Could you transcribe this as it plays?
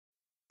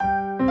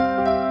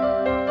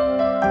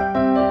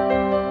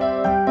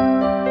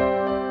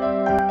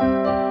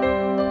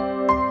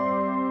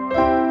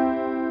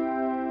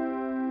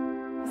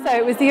So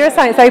it was the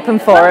Euroscience Open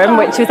Forum,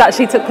 which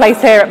actually took place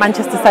here at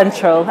Manchester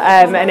Central,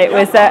 and it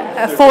was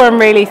a forum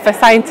really for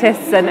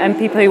scientists and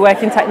people who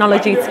work in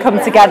technology to come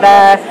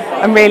together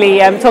and really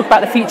talk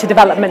about the future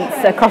developments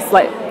across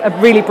a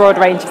really broad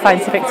range of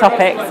scientific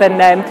topics.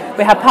 And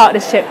we had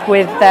partnership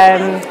with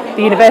the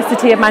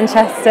University of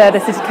Manchester, the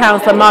City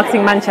Council and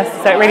Marketing Manchester,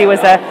 so it really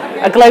was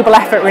a global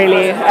effort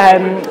really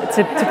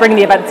to bring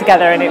the event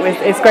together, and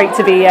it's great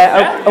to be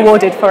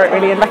awarded for it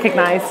really and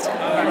recognised.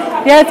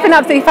 Yeah, it's been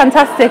absolutely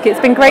fantastic.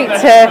 It's been great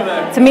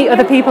to meet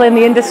other people in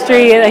the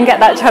industry and get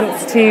that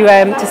chance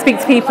to speak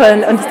to people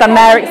and understand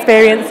their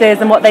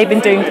experiences and what they've been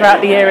doing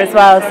throughout the year as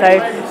well.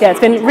 So yeah, it's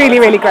been really,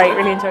 really great.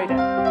 Really enjoyed it.